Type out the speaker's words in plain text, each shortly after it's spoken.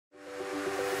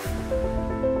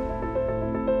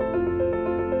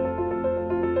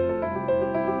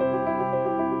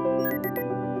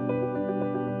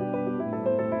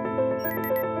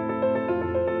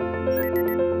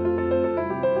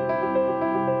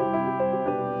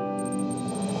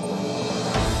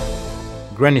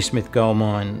Granny Smith gold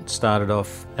mine started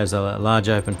off as a large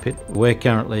open pit. We're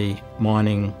currently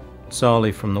mining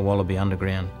solely from the Wallaby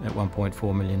underground at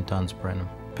 1.4 million tonnes per annum.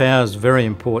 Power is very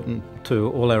important to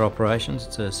all our operations.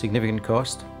 It's a significant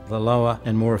cost. The lower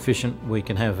and more efficient we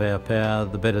can have our power,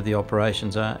 the better the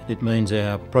operations are. It means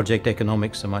our project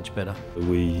economics are much better.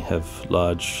 We have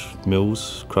large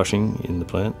mills crushing in the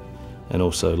plant and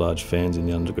also large fans in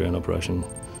the underground operation.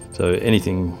 So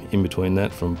anything in between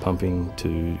that, from pumping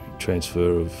to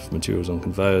transfer of materials on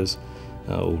conveyors,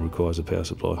 all requires a power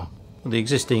supply. The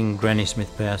existing Granny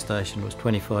Smith power station was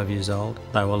 25 years old.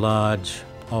 They were large,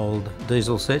 old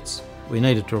diesel sets. We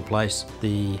needed to replace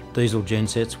the diesel gen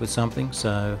sets with something,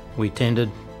 so we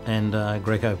tendered, and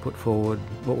Aggreko put forward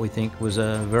what we think was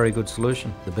a very good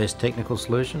solution, the best technical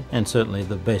solution and certainly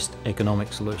the best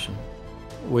economic solution.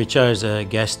 We chose a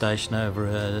gas station over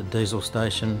a diesel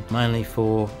station mainly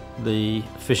for the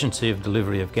efficiency of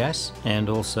delivery of gas and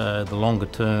also the longer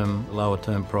term, lower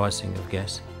term pricing of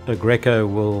gas.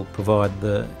 Aggreko will provide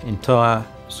the entire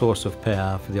source of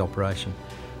power for the operation.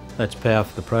 That's power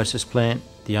for the process plant,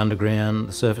 the underground,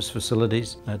 the surface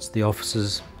facilities, that's the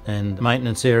offices and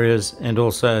maintenance areas, and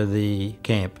also the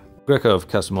camp. Aggreko have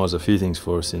customised a few things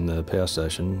for us in the power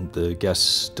station. The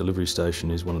gas delivery station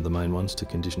is one of the main ones to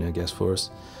condition our gas for us.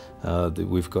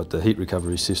 We've got the heat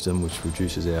recovery system, which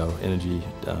reduces our energy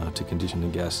to condition the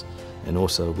gas, and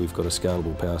also we've got a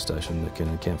scalable power station that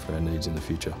can account for our needs in the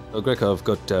future. Aggreko have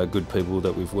got good people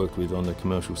that we've worked with on the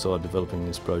commercial side developing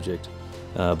this project,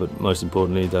 but most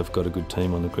importantly they've got a good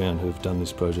team on the ground who've done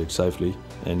this project safely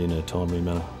and in a timely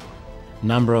manner. A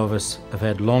number of us have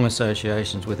had long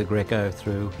associations with Aggreko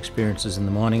through experiences in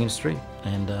the mining industry,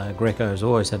 and Aggreko has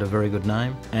always had a very good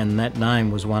name, and that name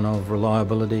was one of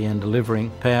reliability and delivering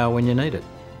power when you need it.